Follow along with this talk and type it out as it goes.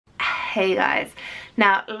Hey guys,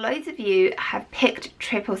 now loads of you have picked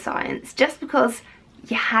triple science just because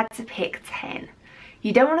you had to pick 10.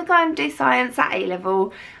 You don't want to go and do science at A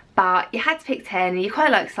level, but you had to pick 10 and you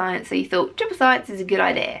quite like science, so you thought triple science is a good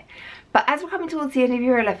idea. But as we're coming towards the end of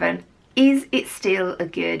year 11, is it still a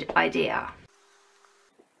good idea?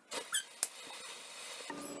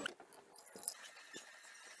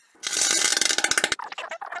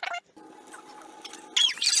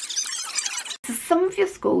 So some of your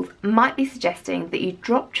schools might be suggesting that you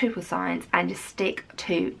drop triple science and just stick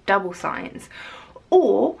to double science.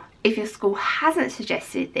 Or if your school hasn't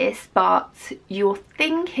suggested this but you're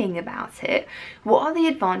thinking about it, what are the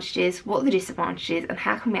advantages, what are the disadvantages, and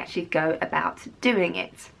how can we actually go about doing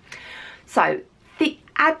it? So the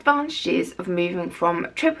advantages of moving from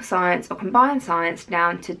triple science or combined science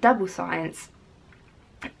down to double science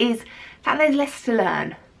is that there's less to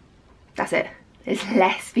learn. That's it. There's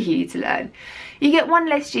less for you to learn. You get one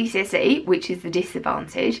less GCSE, which is the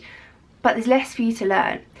disadvantage, but there's less for you to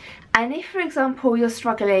learn. And if, for example, you're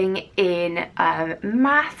struggling in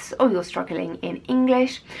maths, or you're struggling in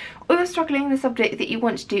English, or you're struggling in a subject that you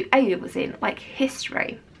want to do A-levels in, like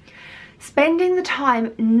history, spending the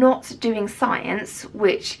time not doing science,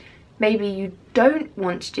 which maybe you don't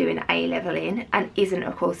want to do an A-level in and isn't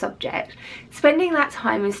a core subject, spending that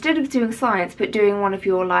time instead of doing science but doing one of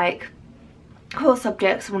your like core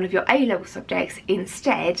subjects, one of your A-level subjects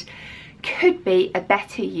instead, could be a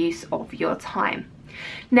better use of your time.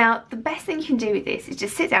 Now, the best thing you can do with this is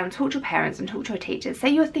just sit down, talk to your parents and talk to your teachers, say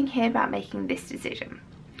you're thinking about making this decision.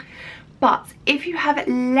 But if you have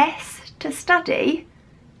less to study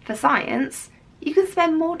for science, you can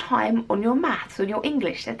spend more time on your maths, on your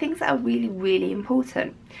English, so things that are really, really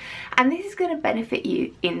important. And this is going to benefit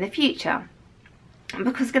you in the future,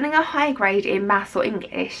 because getting a high grade in maths or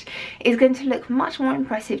English is going to look much more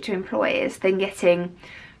impressive to employers than getting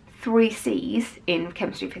 3 C's in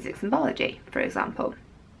chemistry, physics and biology, for example.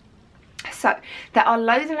 So there are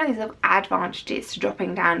loads and loads of advantages to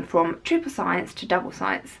dropping down from triple science to double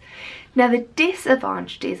science. Now the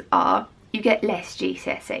disadvantages are you get less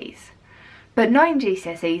GCSEs, but 9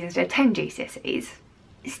 GCSEs instead of 10 GCSEs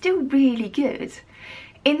is still really good.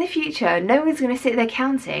 In the future, no one's going to sit there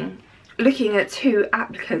counting, looking at 2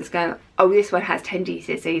 applicants going, oh, this one has 10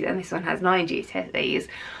 GCSEs and this one has 9 GCSEs.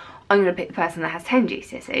 I'm going to pick the person that has 10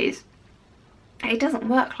 GCSEs. It doesn't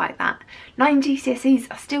work like that. 9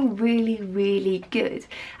 GCSEs are still really, really good.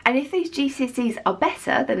 And if those GCSEs are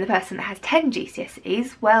better than the person that has 10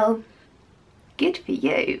 GCSEs, well, good for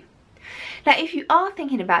you. Now, if you are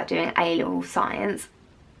thinking about doing A-level science,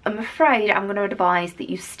 I'm afraid I'm going to advise that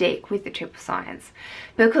you stick with the triple science,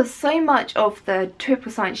 because so much of the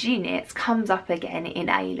triple science units comes up again in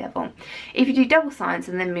A-level. If you do double science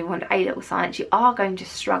and then move on to A-level science, you are going to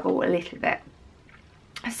struggle a little bit.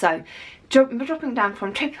 So dropping down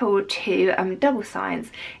from triple to double science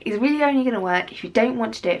is really only going to work if you don't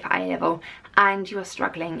want to do it for A-level and you're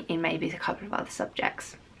struggling in maybe a couple of other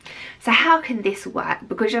subjects. So how can this work?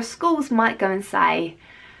 Because your schools might go and say,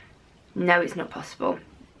 no, it's not possible.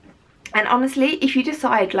 And honestly, if you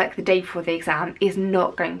decide like the day before the exam, is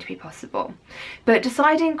not going to be possible. But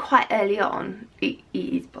deciding quite early on, it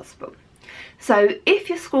is possible. So if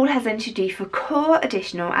your school has entered you for core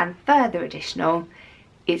additional and further additional,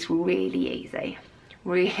 it's really easy.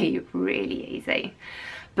 Really, really easy.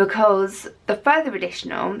 Because the further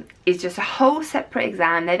additional is just a whole separate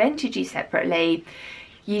exam. They've entered you separately.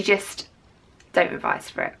 You just don't revise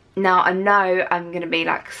for it. Now, I know I'm going to be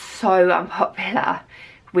like so unpopular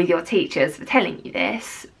with your teachers for telling you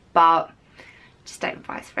this, but just don't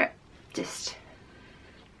revise for it. Just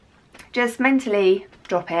mentally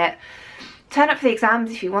drop it. Turn up for the exams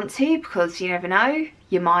if you want to, because you never know,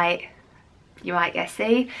 you might get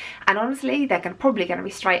C. And honestly, they're probably going to be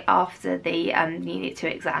straight after the Unit 2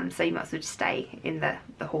 exams, so you might as well just stay in the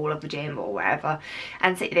hall of the gym or wherever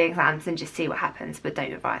and sit the exams and just see what happens, but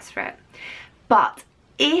don't revise for it. But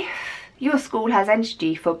if your school has entered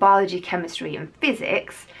you for biology, chemistry and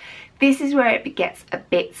physics, this is where it gets a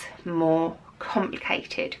bit more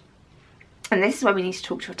complicated. And this is where we need to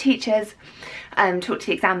talk to your teachers, talk to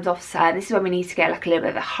the exams officer, and this is where we need to get like a little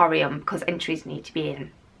bit of a hurry on, because entries need to be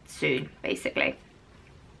in soon, basically.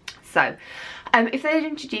 So if they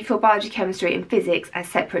entered you for biology, chemistry and physics as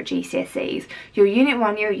separate GCSEs, your Unit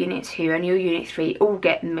 1, your Unit 2 and your Unit 3 all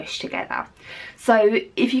get mushed together. So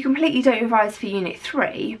if you completely don't revise for Unit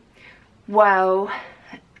 3, well,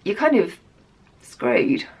 you're kind of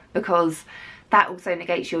screwed, because that also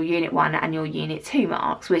negates your Unit 1 and your Unit 2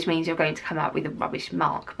 marks, which means you're going to come out with a rubbish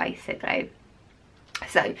mark, basically.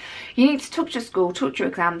 So you need to talk to your school, talk to your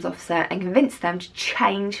exams officer and convince them to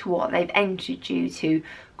change what they've entered you to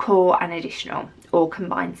core and additional or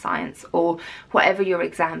combined science or whatever your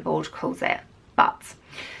exam board calls it. But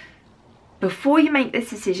before you make this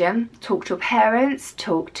decision, talk to your parents,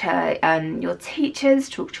 talk to your teachers,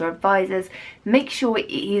 talk to your advisors. Make sure it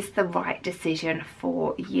is the right decision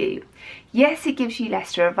for you. Yes, it gives you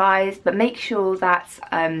less to revise, but make sure that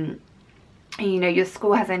you know, your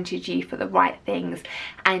school has entered you for the right things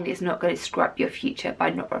and is not going to screw up your future by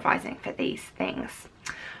not revising for these things.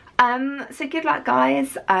 So good luck,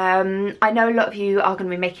 guys. I know a lot of you are going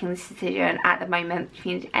to be making this decision at the moment. If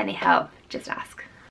you need any help, just ask.